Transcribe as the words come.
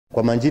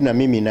Kwa majina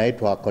mimi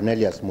naitwa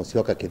Cornelius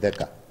Musyoka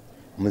Kitheka,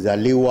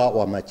 mzaliwa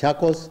wa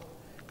Machakos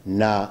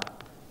na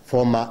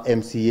former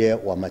MCA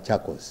wa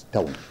Machakos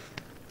town.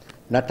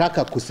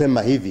 Nataka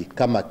kusema hivi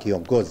kama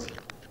kiongozi.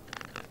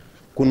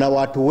 Kuna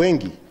watu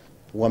wengi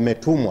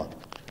wametumwa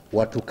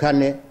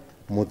watukane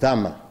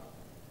Muthama,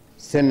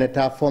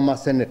 former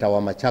senator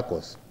wa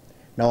Machakos,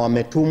 na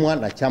wametumwa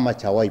na chama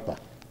cha Wiper,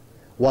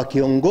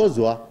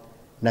 wakiongozwa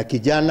na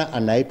kijana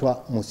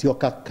anaitwa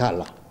Musyoka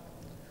Kala.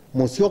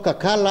 Musyoka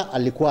Kala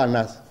alikuwa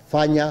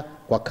anafanya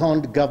kwa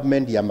county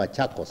government ya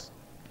Machakos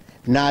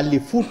na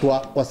alifutwa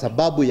kwa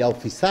sababu ya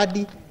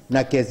ufisadi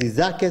na kesi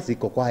zake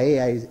ziko kwa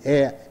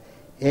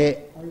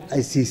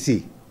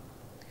ICC.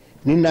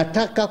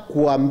 Ninataka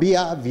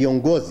kuambia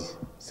viongozi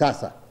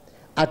sasa,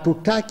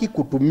 hatutaki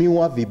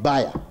kutumiwa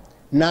vibaya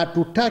na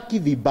hatutaki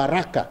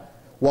vibaraka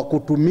wa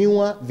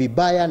kutumiwa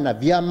vibaya na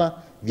vyama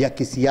vya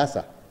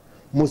kisiasa.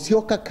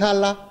 Musyoka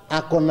Kala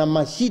ako na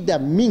mashida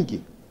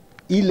mingi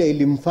ile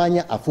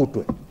ilimfanya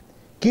afutwe.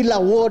 Kila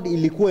ward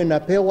ilikuwa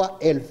inapewa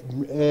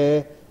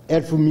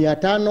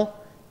 1,500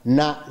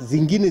 na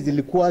zingine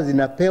zilikuwa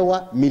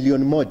zinapewa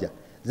 1,000,000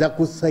 za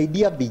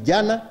kusaidia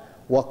vijana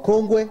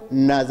wakongwe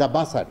na za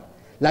basari.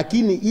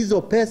 Lakini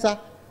hizo pesa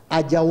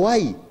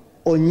hajawahi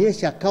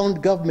onyesha county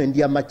government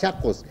ya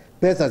Machakos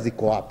pesa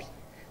ziko wapi.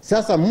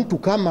 Sasa mtu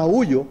kama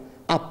huyo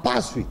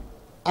apaswi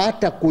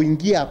hata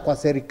kuingia kwa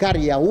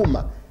serikali ya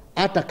umma,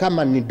 hata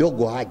kama ni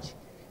dogo haji.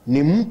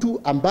 Ni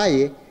mtu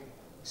ambaye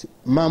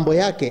mambo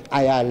yake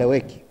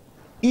hayaeleweki.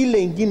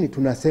 Ile ingine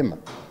tunasema,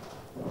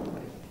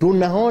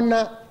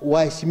 tunaona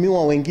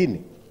waheshimiwa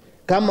wengine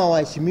kama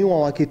waheshimiwa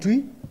wa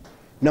Kitui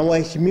na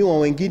waheshimiwa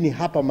wengine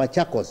hapa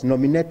Machakos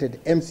nominated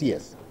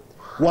MCS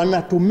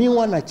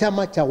wanatumiwa na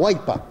chama cha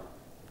Wiper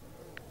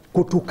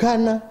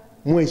kutukana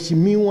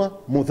mheshimiwa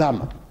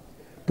Muthama.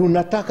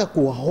 Tunataka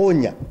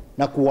kuwaonya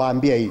na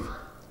kuwaambia hivi,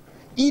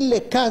 ile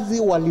kazi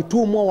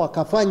walitumwa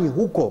wakafanyi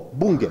huko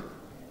bunge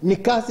ni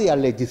kazi ya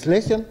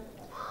legislation,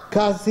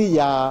 kazi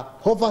ya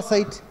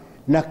oversight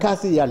na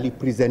kazi ya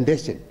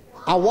representation.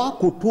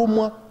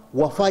 Hawakutumwa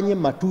wafanye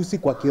matusi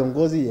kwa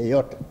kiongozi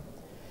yeyote.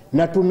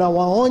 Na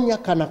tunawaonya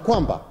kana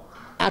kwamba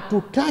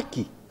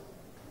hatutaki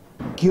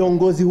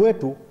kiongozi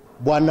wetu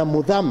Bwana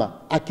Muthama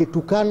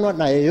akitukanwa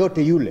na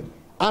yeyote yule,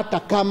 hata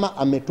kama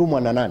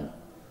ametumwa na nani.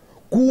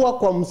 Kuwa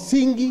kwa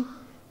msingi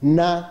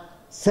na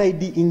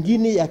saidi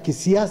ingine ya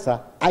kisiasa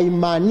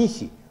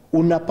haimaanishi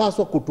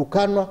unapaswa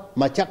kutukanwa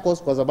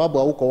Machakos kwa sababu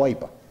hauko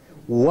Wiper.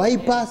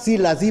 Wiper si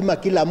lazima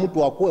kila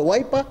mtu akuwe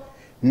Wiper,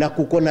 na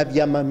kuko na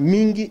vyama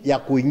mingi ya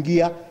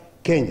kuingia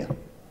Kenya.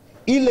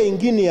 Ile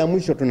ingine ya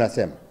mwisho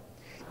tunasema,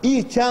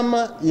 hii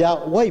chama ya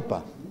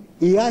Wiper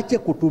iache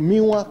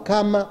kutumiwa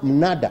kama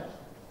mnada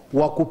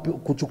wa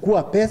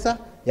kuchukua pesa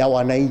ya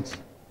wananchi.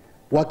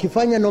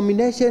 Wakifanya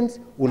nominations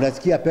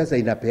unasikia pesa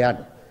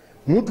inapeana.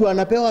 Mtu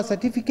anapewa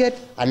certificate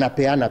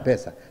anapeana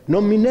pesa.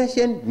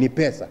 Nomination ni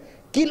pesa.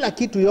 Kila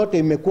kitu yote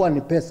imekuwa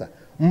ni pesa.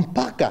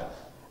 Mpaka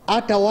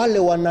hata wale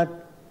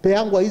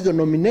wanapeangwa hizo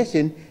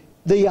nomination,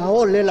 they are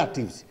all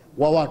relatives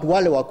wa watu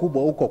wale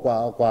wakubwa huko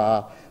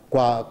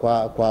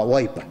kwa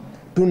Wiper.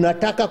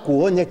 Tunataka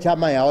kuonya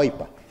chama ya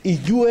Wiper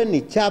ijue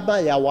ni chama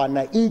ya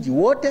wananchi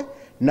wote,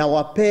 na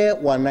wapee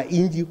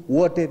wananchi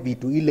wote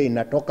vitu ile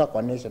inatoka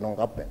kwa national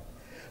government.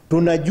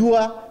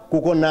 Tunajua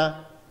kuko na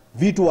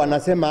vitu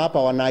wanasema hapa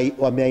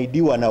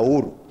wameahidiwa na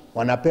Uhuru,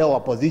 wanapewa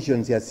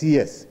positions ya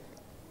CS.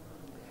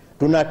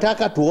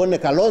 Tunataka tuone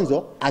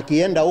Kalonzo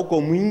akienda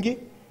huko Mwingi,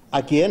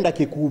 akienda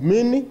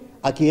Kikumini,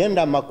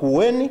 akienda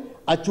Makueni,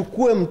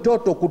 achukue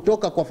mtoto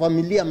kutoka kwa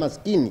familia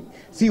maskini,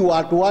 si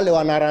watu wale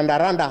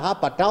wanarandaranda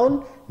hapa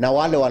town na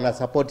wale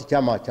wanasupport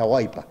chama cha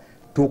Wiper.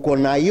 Tuko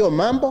na hiyo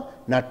mambo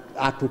na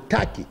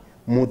hatutaki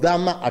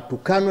Muthama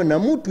atukanwe na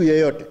mtu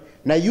yeyote,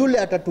 na yule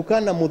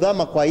atatukana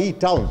Muthama kwa hii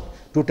town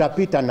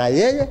tutapita na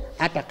yeye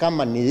hata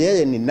kama ni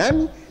yeye ni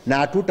nani, na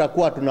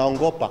hatutakuwa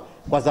tunaongopa,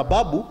 kwa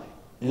sababu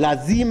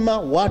lazima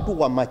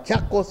watu wa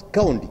Machakos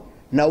County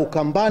na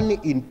Ukambani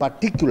in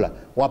particular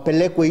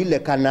wapelekwe ile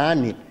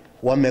Kanaani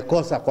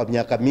wamekosa kwa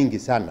miaka mingi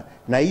sana.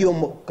 Na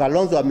hiyo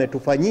Kalonzo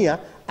ametufanyia,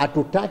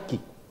 hatutaki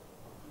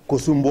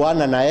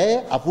kusumbuana na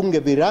yeye, afunge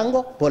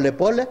virango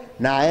polepole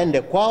na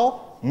aende kwao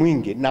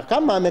Mwingi. Na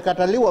kama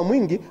amekataliwa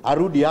Mwingi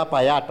arudi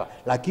hapa Yata,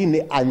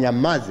 lakini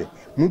anyamaze.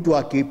 Mtu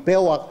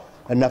akipewa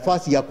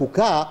nafasi ya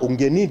kukaa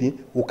ungenini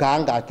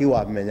ukaanga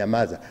akiwa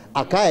amenyamaza,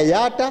 akae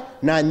Yata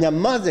na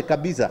anyamaze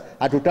kabisa.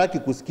 Hatutaki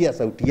kusikia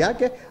sauti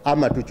yake,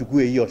 ama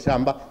tuchukue hiyo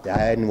shamba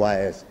ya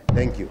NYS.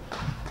 Thank you.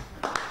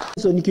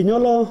 So ni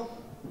Kinyolo,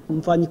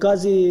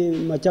 mfanyikazi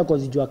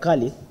Machakos jua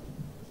kali.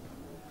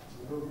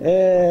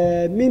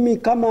 Mimi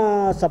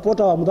kama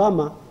supporter wa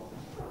Muthama,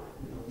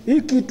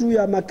 hii kitu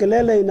ya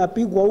makelele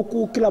inapigwa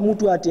huku, kila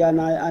mtu ati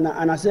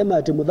anasema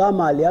ati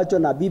Muthama aliachwa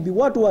na bibi.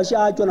 Watu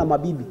washaachwa na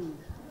mabibi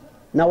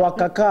na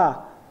wakakaa.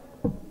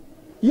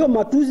 Hiyo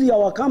matuzi ya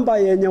Wakamba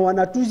yenye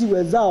wanatuzi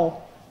wenzao,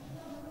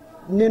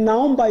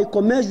 ninaomba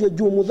ikomeshwe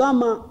juu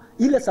Muthama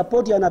ile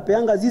support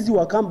anapeanga zizi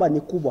Wakamba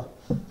ni kubwa.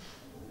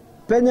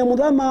 Penye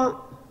Muthama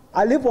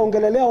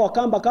alipoongelelea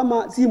Wakamba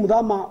kama si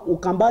Muthama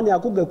Ukambani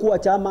hakungekuwa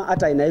chama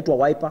hata inaitwa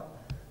Wiper.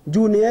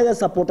 Juu ni yeye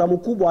supporter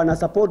mkubwa, ana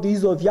support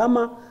hizo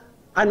vyama,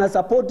 ana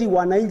support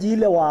wananchi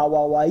ile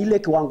wa ile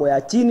kiwango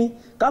ya chini.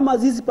 Kama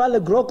sisi pale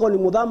Groko ni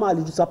Muthama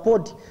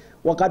alitusupport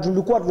wakati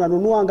tulikuwa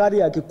tunanunua gari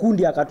ya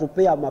kikundi,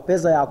 akatupea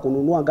mapesa ya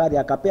kununua gari,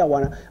 akapea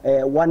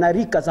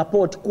wanarika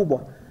support kubwa.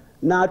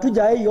 Na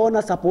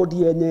hatujaiona support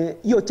yenye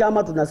hiyo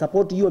chama tuna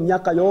support hiyo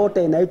miaka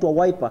yote inaitwa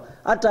Wiper.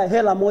 Hata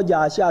hela moja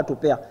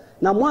ashatupea.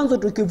 Na mwanzo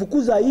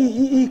tukifukuza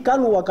hii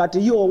KANU wakati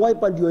hiyo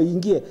Wiper ndio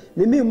ingie.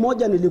 Ni mimi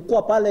mmoja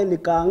nilikuwa pale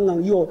nikaanga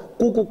hiyo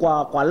kuku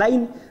kwa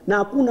line na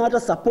hakuna hata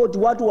support,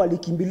 watu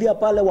walikimbilia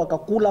pale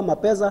wakakula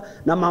mapesa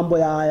na mambo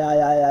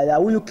ya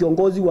huyu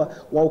kiongozi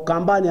wa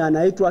Ukambani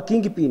anaitwa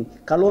Kingpin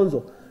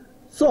Kalonzo.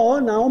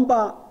 So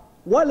naomba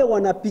wale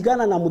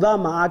wanapigana na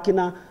Muthama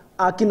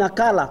akina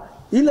Kala,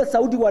 ile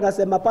Saudi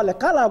wanasema pale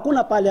Kala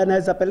hakuna pale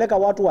anaweza peleka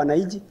watu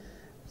wananchi.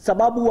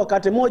 Sababu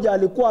wakati moja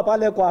alikuwa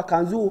pale kwa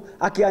Kanzu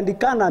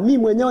akiandikana, mimi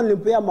mwenyewe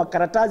nilimpea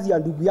makaratasi ya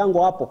ndugu yangu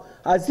hapo.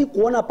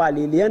 Asikuona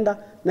pale ilienda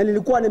na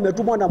nilikuwa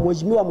nimetumwa na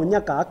mheshimiwa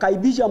Munyaka,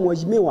 akaibisha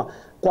mheshimiwa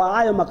kwa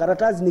hayo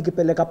makaratasi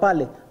nikipeleka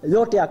pale,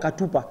 yote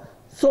akatupa.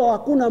 So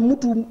hakuna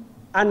mtu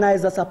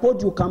anaweza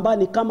support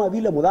Ukambani kama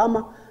vile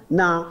Muthama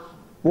na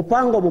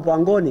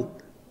Mupangoni.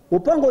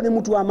 Mupango ni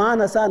mtu wa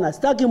maana sana.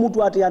 Sitaki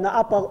mtu ati ana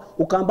hapa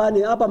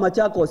Ukambani, hapa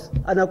Machakos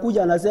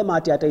anakuja anasema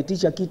ati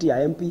ataitisha kiti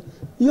ya MP.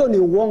 Hiyo ni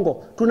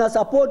uongo. Tuna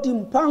support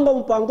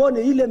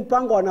Mpangoni, ile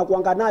mpango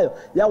anakuanga nayo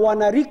ya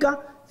wanarika.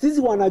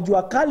 Sisi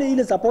wanajua kali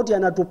ile support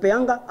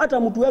anatupeanga. Hata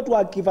mtu wetu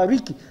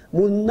akifariki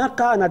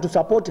Munaka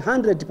anatusupport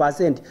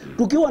 100%.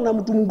 Tukiwa na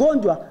mtu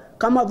mgonjwa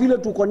kama vile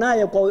tuko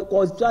naye kwa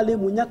hospitali,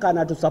 Munyaka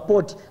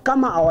anatusupport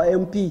kama our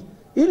MP.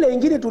 Ile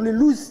ingine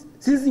tulilose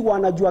sisi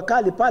wanajua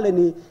kali pale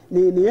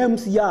ni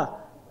MCA.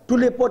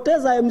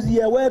 Tulipoteza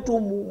MCA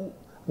wetu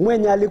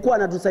mwenye alikuwa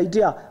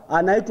anatusaidia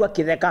anaitwa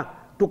Kitheka.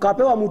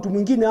 Tukapewa mtu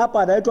mwingine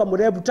hapa anaitwa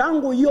Mrebu.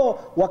 Tangu hiyo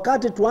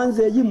wakati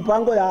tuanze hii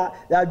mpango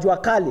ya jua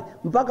kali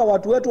mpaka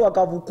watu wetu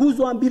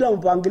wakavukuzwa bila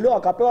mpangilio,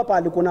 wakapewa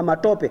pale kuna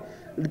matope.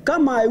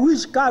 Kama I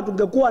wish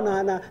tungekuwa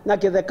na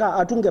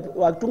Kitheka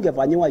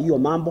atungefanywa hiyo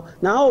mambo.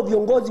 Na hao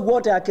viongozi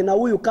wote akina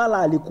huyu Kala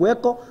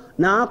alikuweko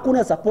na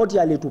hakuna support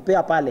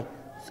alitupea pale.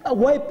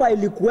 Wiper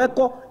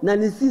ilikuweko na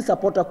ni sisi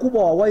supporter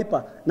kubwa wa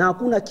Wiper na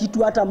hakuna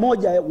kitu hata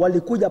moja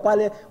walikuja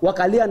pale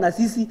wakalia na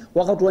sisi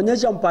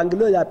wakatuonyesha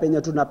mpangilio ya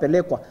penye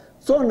tunapelekwa.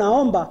 So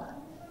naomba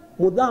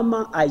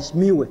Muthama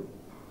aheshimiwe.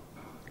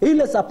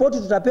 Ile support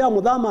tutapea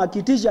Muthama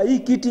akitisha hii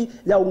kiti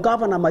ya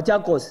ungava na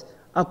Machakos,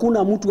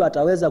 hakuna mtu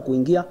ataweza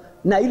kuingia.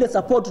 Na ile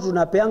support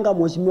tunapeanga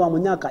mheshimiwa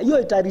Munyaka, hiyo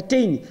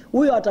itaretain.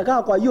 Huyo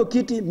atakaa kwa hiyo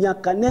kiti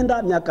miaka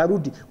nenda miaka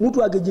rudi.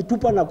 Mtu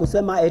akijitupa na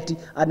kusema eti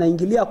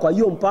anaingilia kwa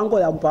hiyo mpango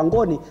ya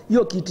Mpangoni,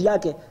 hiyo kiti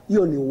yake,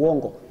 hiyo ni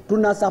uongo.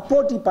 Tuna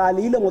support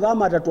pale ile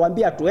Muthama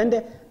atatuambia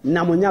tuende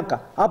na Munyaka.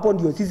 Hapo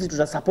ndio sisi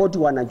tutasupport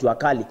wanajua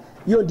kali.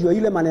 Hiyo ndio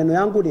ile maneno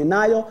yangu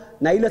ninayo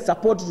na ile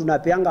support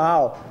tunapeanga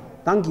hao.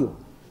 Thank you.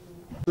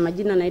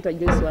 Majina naitwa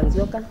Joyce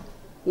Wanzioka.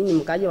 Mimi ni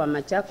mkaji wa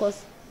Machakos.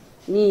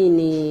 Mimi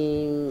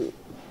ni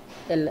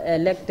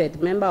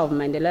elected member of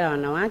maendeleo ya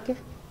wanawake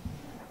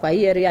kwa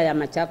hii area ya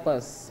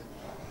Machakos.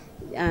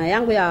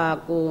 Yangu ya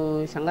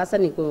kushangaza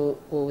ni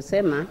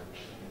kusema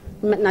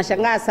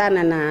nashangaa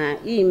sana na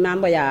hii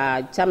mambo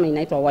ya chama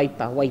inaitwa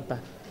Wiper.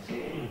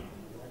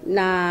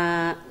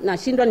 Na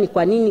nashindwa ni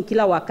kwa nini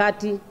kila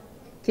wakati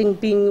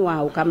Kingpin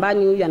wa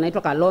Ukambani huyu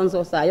anaitwa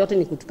Kalonzo, saa yote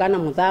ni kutukana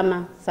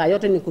Muthama, saa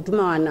yote ni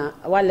kutuma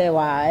wale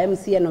wa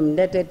MCA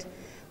nominated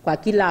kwa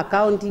kila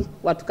akaunti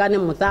watukane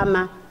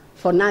Muthama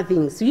for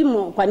nothing.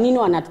 Sijui kwa nini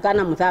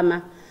wanatukana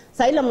Muthama.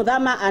 Sasa ile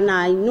Muthama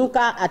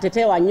anainuka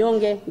atetee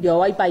wanyonge, ndio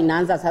Wiper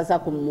inaanza sasa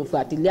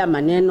kumfuatilia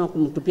maneno,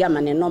 kumtupia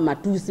maneno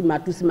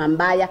matusi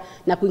mambaya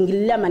na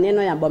kuingililia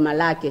maneno ya boma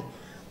lake.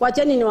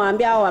 Wacheni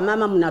niwaambie hao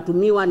wamama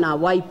mnatumiwa na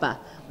Wiper.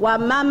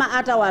 Wamama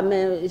hata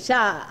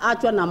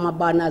wameshaachwa na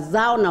mabwana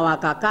zao na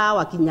wakakaa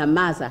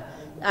wakinyamaza.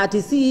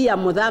 Ati si ya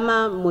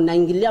Muthama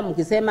mnaingilia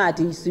mkisema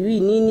ati sijui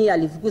nini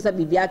alifukuza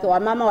bibi yake.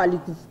 Wamama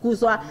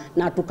walikufukuzwa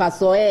na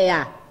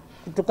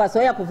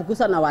tukasoea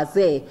kufukuzwa na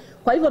wazee.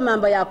 Kwa hivyo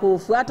mambo ya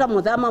kufuata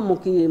Muthama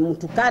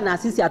mtukana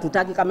sisi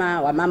hatutaki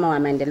kama wamama wa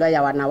maendeleo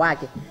ya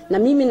wanawake. Na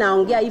mimi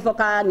naongea hivyo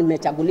kama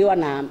nimechaguliwa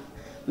na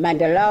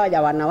maendeleo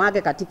ya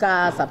wanawake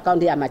katika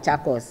sub-county ya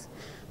Machakos.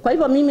 Kwa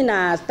hivyo mimi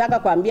nataka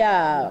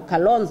kuambia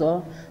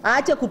Kalonzo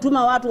aache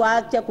kutuma watu,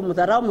 waache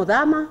kumdharau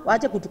Muthama,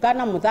 waache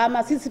kutukana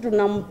Muthama. Sisi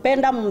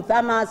tunampenda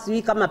Muthama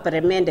sisi kama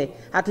peremende.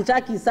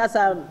 Hatutaki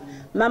sasa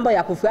mambo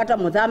ya kufuata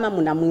Muthama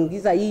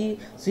mnamuingiza hii,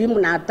 sisi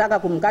mnataka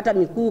kumkata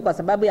mikuu kwa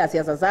sababu ya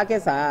siasa zake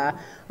za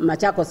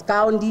Machakos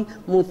County.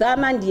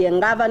 Muthama ndiye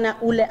governor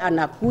ule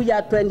anakuja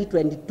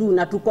 2022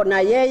 na tuko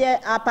na yeye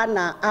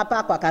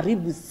hapa kwa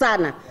karibu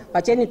sana.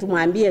 Wacheni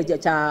tumwambie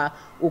cha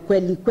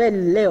ukweli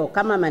leo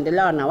kama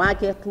maendeleo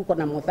wanawake tuko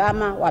na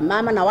Muthama,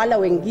 wamama na wale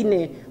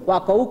wengine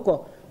wako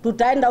huko.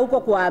 Tutaenda huko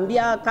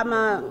kuambia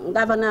kama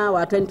governor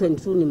wa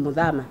 2022 ni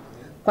Muthama.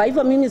 Kwa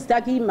hivyo mimi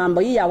sitaki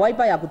mambo hii ya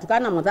Wiper ya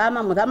kutukana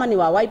Muthama. Muthama ni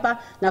wa Wiper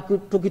na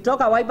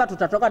tukitoka Wiper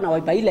tutatoka na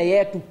Wiper ile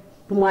yetu.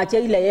 tumwache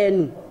ile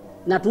yenu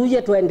na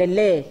tuje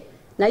tuendelee.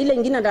 Na ile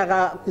ingine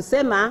nataka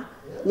kusema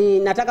ni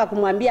nataka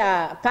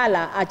kumwambia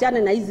Kala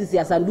achane na hizi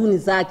siasa duni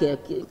zake.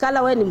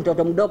 Kala, wewe ni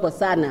mtoto mdogo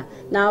sana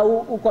na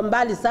uko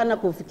mbali sana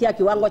kufikia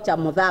kiwango cha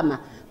Muthama.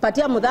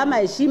 Patia Muthama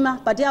heshima,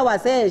 patia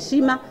wasee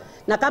heshima.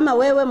 Na kama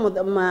wewe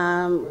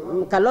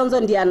Kalonzo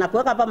ndiye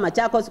anakuweka hapa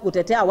Machakos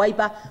kutetea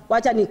Wiper,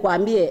 wacha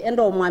nikwambie,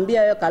 endo umwambie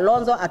wewe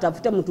Kalonzo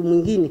atafute mtu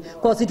mwingine.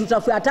 Kwa si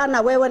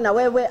tutafuatana wewe na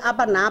wewe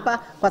hapa na hapa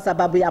kwa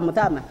sababu ya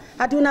Muthama.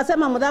 Hati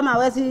unasema Muthama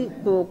hawezi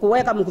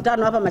kuweka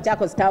mkutano hapa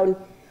Machakos town.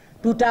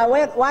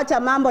 Wacha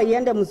mambo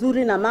iende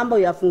mzuri na mambo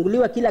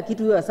yafunguliwe, kila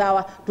kitu iwe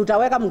sawa.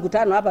 Tutaweka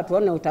mkutano hapa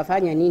tuone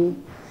utafanya nini.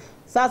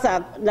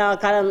 Sasa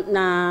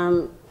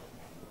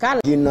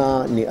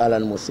Jina ni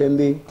Alan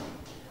Musembi,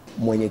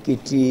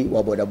 mwenyekiti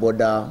wa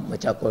bodaboda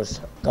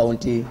Machakos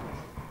County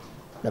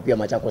na pia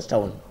Machakos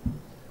Town.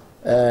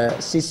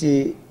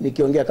 Sisi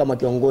nikiongea kama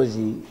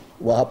kiongozi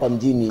wa hapa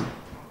mjini,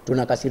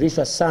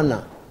 tunakasirishwa sana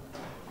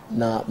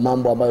na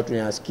mambo ambayo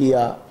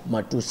tunayasikia,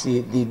 matusi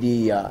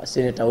dhidi ya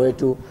seneta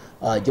wetu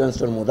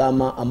Johnson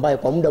Muthama, ambaye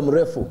kwa muda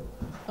mrefu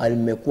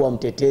alimekuwa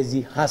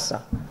mtetezi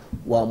hasa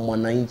wa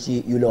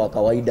mwananchi yule wa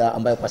kawaida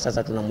ambaye kwa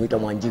sasa tunamuita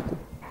Mwanjiku.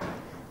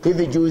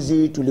 Hivi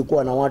juzi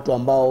tulikuwa na watu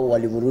ambao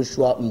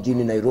walivurushwa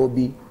mjini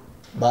Nairobi,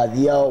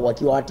 baadhi yao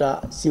wakiwa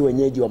hata si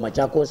wenyeji wa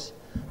Machakos,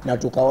 na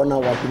tukaona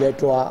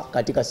wakiletwa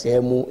katika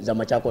sehemu za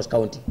Machakos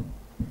County.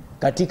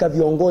 Katika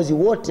viongozi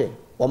wote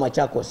wa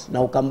Machakos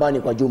na Ukambani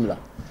kwa jumla,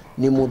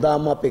 ni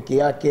Muthama peke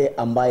yake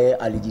ambaye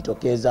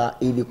alijitokeza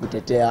ili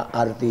kutetea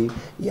ardhi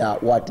ya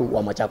watu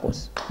wa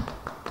Machakos.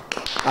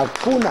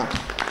 Hakuna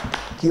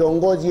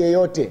kiongozi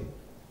yeyote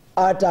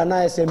hata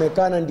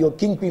anayesemekana ndio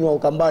kingpin wa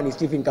Ukambani,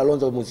 Stephen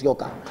Kalonzo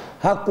Musyoka,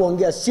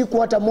 hakuongea siku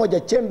hata moja,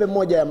 chembe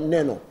moja ya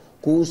mneno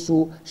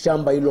kuhusu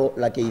shamba hilo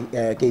la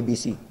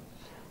KBC.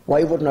 Kwa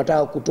hivyo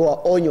tunataka kutoa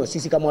onyo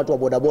sisi kama watu wa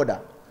bodaboda,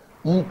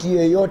 mtu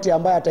yeyote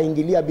ambaye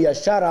ataingilia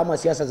biashara ama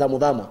siasa za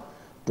Muthama,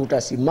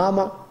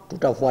 tutasimama,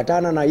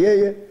 tutafuatana na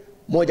yeye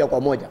moja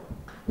kwa moja.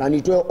 Na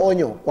nitoe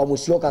onyo kwa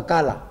Musyoka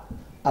Kala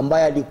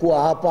ambaye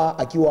alikuwa hapa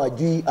akiwa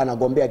ajui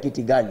anagombea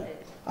kiti gani.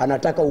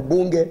 Anataka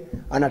ubunge,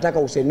 anataka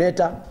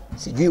useneta,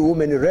 sijui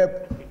women rep,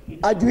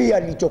 ajui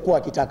alichokuwa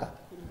akitaka.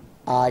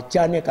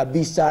 Aachane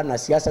kabisa na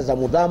siasa za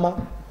Muthama,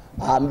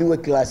 aambiwe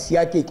klasi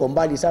yake iko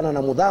mbali sana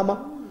na Muthama,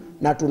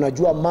 na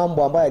tunajua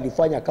mambo ambayo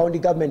alifanya county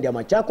government ya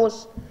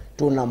Machakos.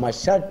 Tuna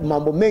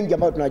mambo mengi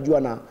ambayo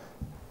tunajua na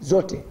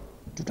zote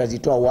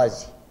tutazitoa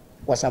wazi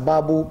kwa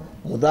sababu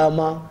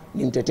Muthama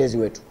ni mtetezi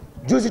wetu.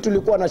 Juzi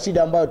tulikuwa na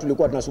shida ambayo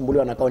tulikuwa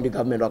tunasumbuliwa na county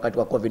government wakati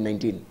wa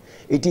COVID-19.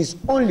 It is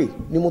only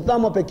ni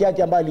Muthama peke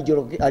yake ambaye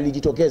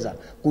alijitokeza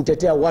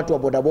kutetea watu wa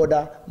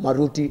bodaboda,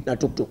 maruti na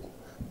tuktuk.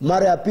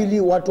 Mara ya pili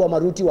watu wa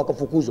maruti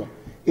wakafukuzwa.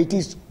 It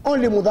is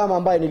only Muthama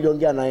ambaye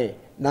niliongea na yeye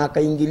na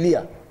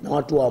akaingilia na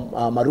watu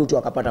wa maruti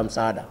wakapata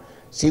msaada.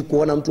 Si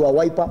kuona mtu wa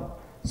Wiper,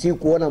 si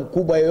kuona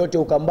mkubwa yoyote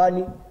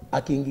Ukambani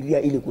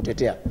akiingilia ili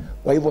kutetea.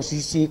 Kwa hivyo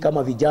sisi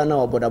kama vijana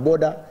wa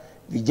bodaboda,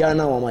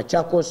 vijana wa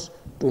Machakos,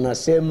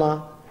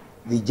 tunasema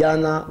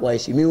vijana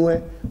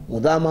waheshimiwe,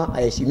 Muthama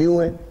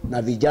aheshimiwe,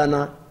 na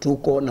vijana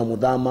tuko na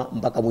Muthama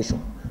mpaka mwisho.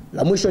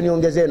 La mwisho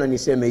niongezee na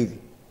niseme hivi.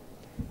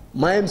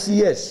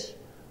 MCS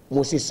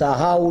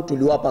msisahau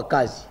tuliwapa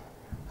kazi.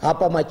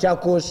 Hapa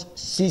Machakos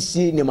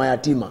sisi ni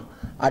mayatima.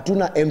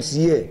 Hatuna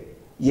MCA.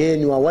 Yeye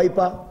ni wa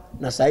Wiper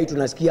na sasa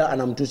tunasikia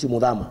anamtusi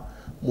Muthama.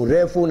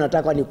 Mrefu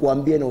nataka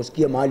nikuambie na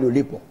usikie mahali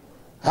ulipo.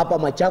 Hapa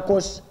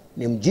Machakos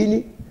ni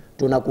mjini,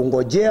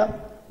 tunakungojea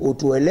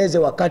utueleze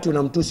wakati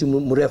unamtusi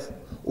Mrefu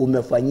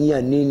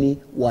umefanyia nini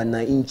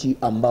wananchi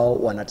ambao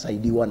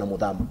wanasaidiwa na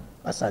Muthama.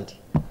 Asante.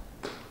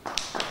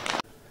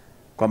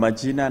 Kwa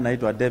majina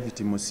naitwa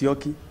David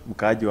Musyoki,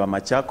 mkaaji wa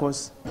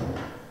Machakos,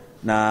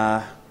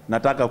 na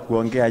nataka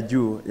kuongea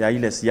juu ya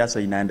ile siasa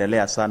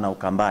inaendelea sana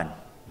Ukambani.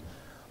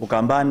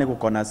 Ukambani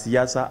kuko na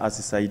siasa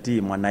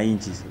asisaidii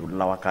mwananchi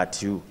la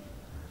wakati huu.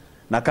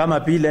 Na kama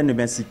vile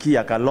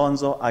nimesikia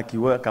Kalonzo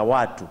akiweka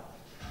watu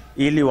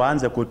ili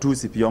waanze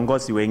kutusi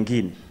viongozi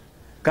wengine.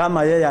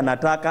 Kama yeye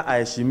anataka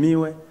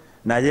aheshimiwe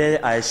na yeye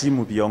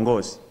aheshimu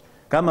viongozi.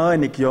 Kama wewe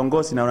ni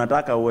kiongozi na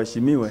unataka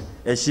uheshimiwe,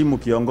 heshimu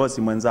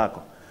kiongozi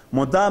mwenzako.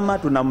 Muthama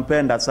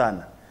tunampenda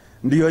sana.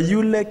 Ndio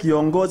yule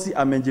kiongozi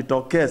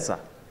amejitokeza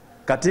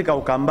katika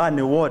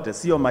Ukambani wote,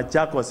 sio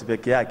Machakos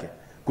peke yake,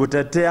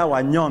 kutetea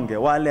wanyonge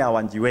wale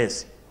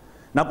hawajiwezi.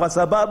 Na kwa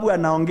sababu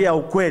anaongea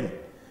ukweli,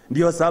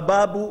 ndio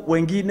sababu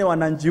wengine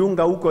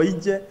wanajiunga huko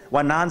nje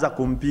wanaanza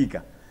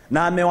kumpiga.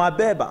 Na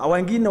amewabeba,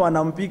 wengine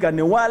wanampiga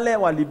ni wale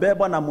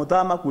walibebwa na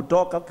Muthama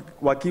kutoka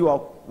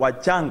wakiwa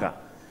wachanga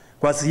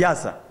kwa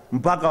siasa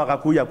mpaka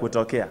wakakuja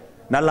kutokea.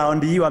 Na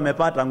laundi hii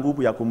wamepata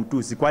nguvu ya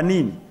kumtusi. Kwa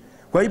nini?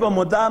 Kwa hivyo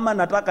Muthama,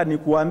 nataka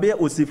nikuambie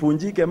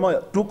usifunjike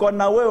moyo. Tuko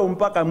na wewe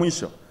mpaka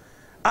mwisho.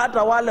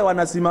 Hata wale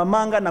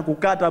wanasimamanga na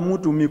kukata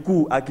mtu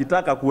mikuu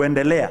akitaka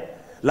kuendelea.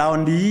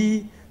 Laundi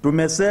hii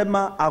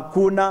tumesema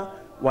hakuna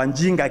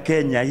wanjinga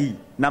Kenya hii.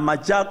 Na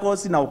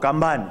Machakos na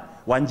Ukambani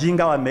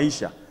wanjinga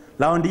wameisha.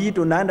 Laundi hii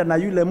tunaenda na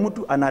yule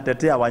mtu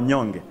anatetea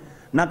wanyonge.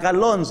 Na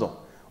Kalonzo,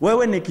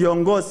 wewe ni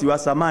kiongozi wa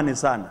samani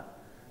sana.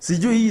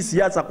 Sijui hii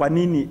siasa kwa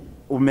nini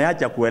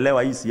umeacha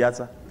kuelewa hii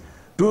siasa.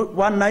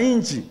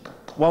 Wananchi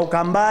wa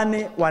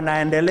Ukambani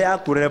wanaendelea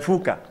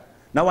kurefuka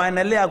na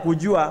waendelea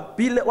kujua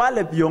pile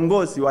wale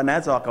viongozi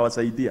wanaweza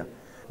wakawasaidia.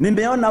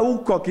 Nimeona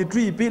huko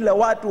Kitui pile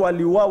watu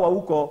waliuawa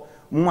huko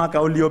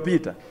mwaka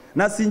uliopita,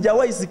 na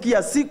sijawahi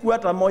sikia siku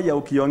hata moja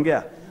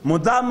ukiongea.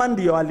 Muthama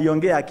ndio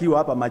aliongea akiwa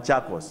hapa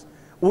Machakos.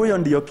 Huyo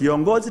ndio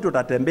kiongozi,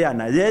 tutatembea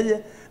na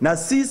yeye, na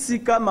sisi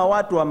kama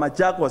watu wa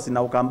Machakos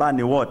na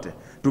Ukambani wote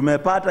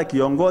tumepata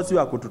kiongozi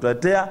wa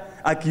kututetea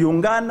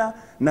akiungana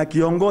na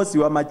kiongozi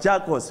wa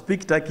Machakos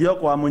Victor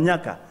Kioko wa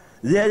Munyaka.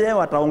 Yeye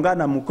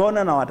wataungana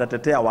mkono na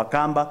watatetea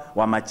Wakamba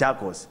wa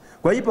Machakos.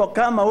 Kwa hivyo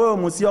kama wewe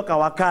Musyoka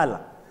wakala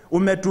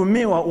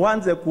umetumiwa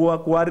uanze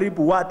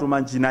kuharibu watu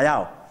majina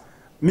yao,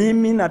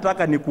 mimi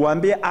nataka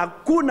nikuambie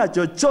hakuna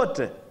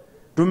chochote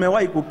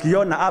tumewahi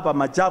kukiona hapa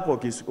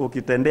Machakos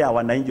ukitendea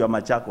wananchi wa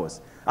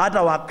Machakos.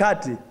 Hata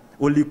wakati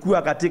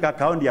ulikuwa katika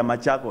kaunti ya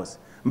Machakos,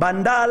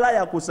 bandala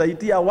ya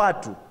kusaidia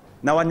watu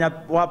na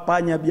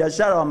wafanya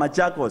biashara wa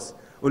Machakos,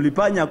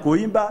 ulifanya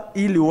kuimba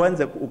ili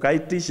uanze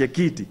ukaitishe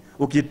kiti,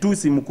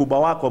 ukitusi mkubwa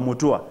wako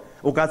Mutua,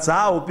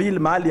 ukasahau pili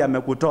mahali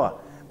amekutoa.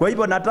 Kwa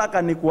hivyo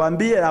nataka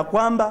nikuambie ya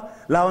kwamba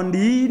raundi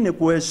hii ni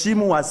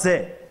kuheshimu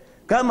wazee.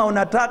 Kama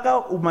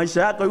unataka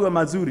maisha yako iwe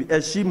mazuri,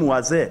 heshimu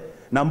wazee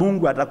na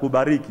Mungu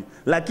atakubariki.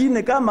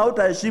 Lakini kama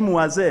utaheshimu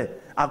wazee,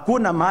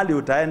 hakuna mahali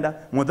utaenda.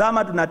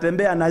 Muthama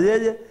tunatembea na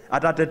yeye,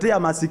 atatetea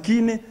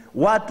masikini,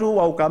 watu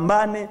wa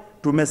Ukambani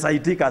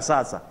tumesaitika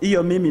sasa.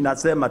 Hiyo mimi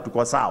nasema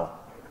tuko sawa.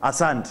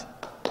 Asante.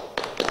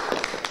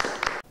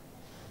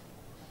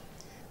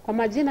 Kwa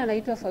majina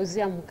naitwa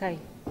Fauzia Mkai,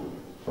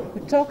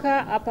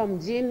 kutoka hapa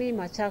mjini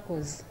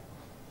Machakos,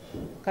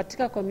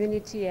 katika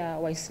community ya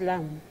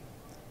Waislamu.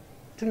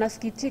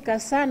 Tunasikitika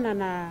sana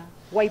na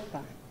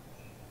Wiper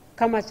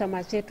kama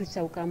chama chetu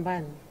cha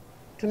Ukambani.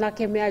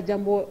 Tunakemea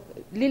jambo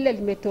lile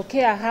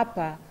limetokea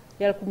hapa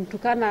ya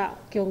kumtukana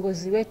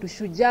kiongozi wetu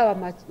shujaa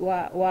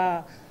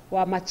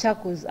wa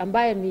Machakos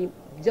ambaye ni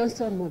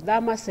Johnson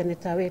Muthama,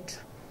 seneta wetu.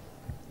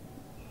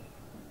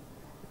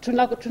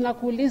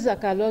 Tunakuuliza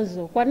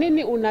Kalonzo, kwa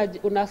nini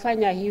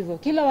unafanya hivyo?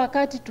 Kila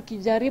wakati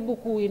tukijaribu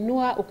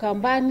kuinua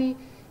Ukambani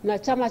na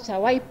chama cha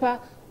Wiper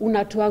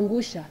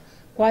unatuangusha.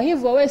 Kwa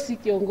hivyo wewe si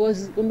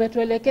kiongozi,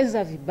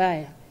 umetuelekeza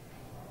vibaya.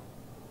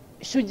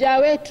 Shujaa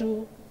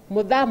wetu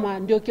Muthama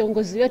ndio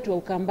kiongozi wetu wa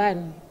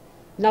Ukambani,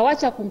 na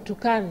wacha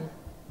kumtukana.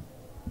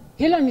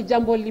 Hilo ni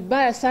jambo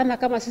libaya sana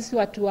kama sisi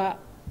watu wa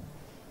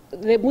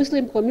the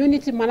Muslim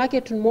community,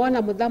 manake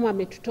tunamuona Muthama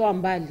ametutoa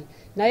mbali,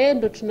 na yeye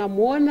ndio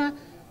tunamuona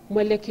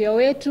mwelekeo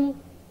wetu,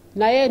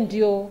 na yeye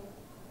ndio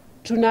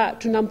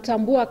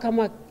tunamtambua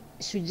kama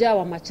shujaa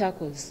wa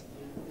Machakos.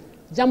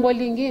 Jambo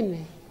lingine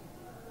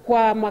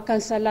kwa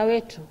makansala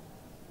wetu,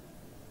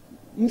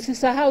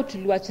 msisahau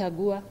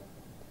tuliwachagua.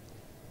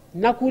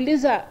 Na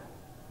kuuliza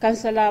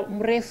kansala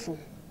mrefu,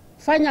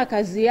 fanya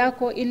kazi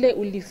yako ile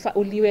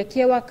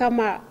uliwekewa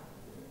kama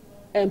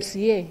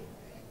MCA.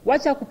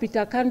 Wacha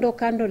kupita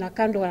kando na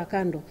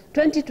kando.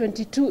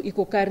 2022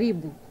 iko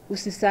karibu,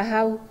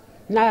 usisahau.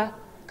 Na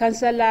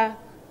kansala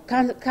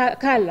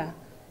Kala,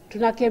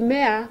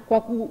 tunakemea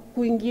kwa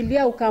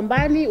kuingilia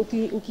Ukambani,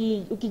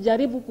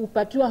 ukijaribu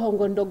kupatiwa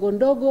hongo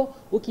ndogo,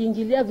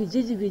 ukiingilia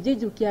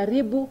vijiji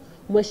ukiharibu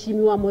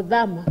mheshimiwa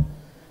Muthama.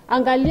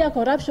 Angalia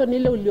corruption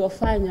ile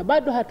uliofanya,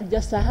 bado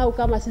hatujasahau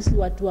kama sisi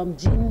watu wa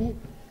mjini.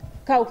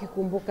 Kaa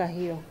ukikumbuka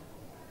hiyo.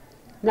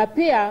 Na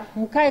pia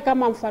mkae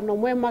kama mfano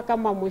mwema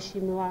kama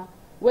mheshimiwa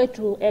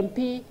wetu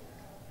MP,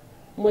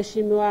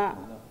 mheshimiwa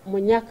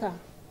Munyaka.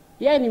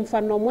 Yeye ni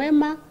mfano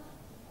mwema,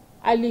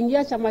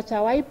 aliingia chama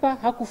cha Wiper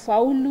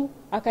hakufaulu,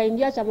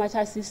 akaingia chama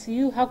cha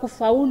CCU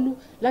hakufaulu,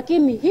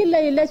 lakini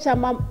ile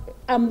chama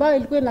ambayo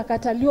ilikuwa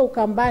inakataliwa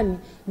Ukambani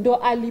ndo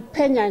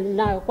alipenya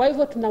nayo. Kwa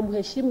hivyo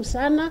tunamheshimu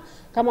sana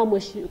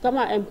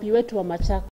kama MP wetu wa Machakos.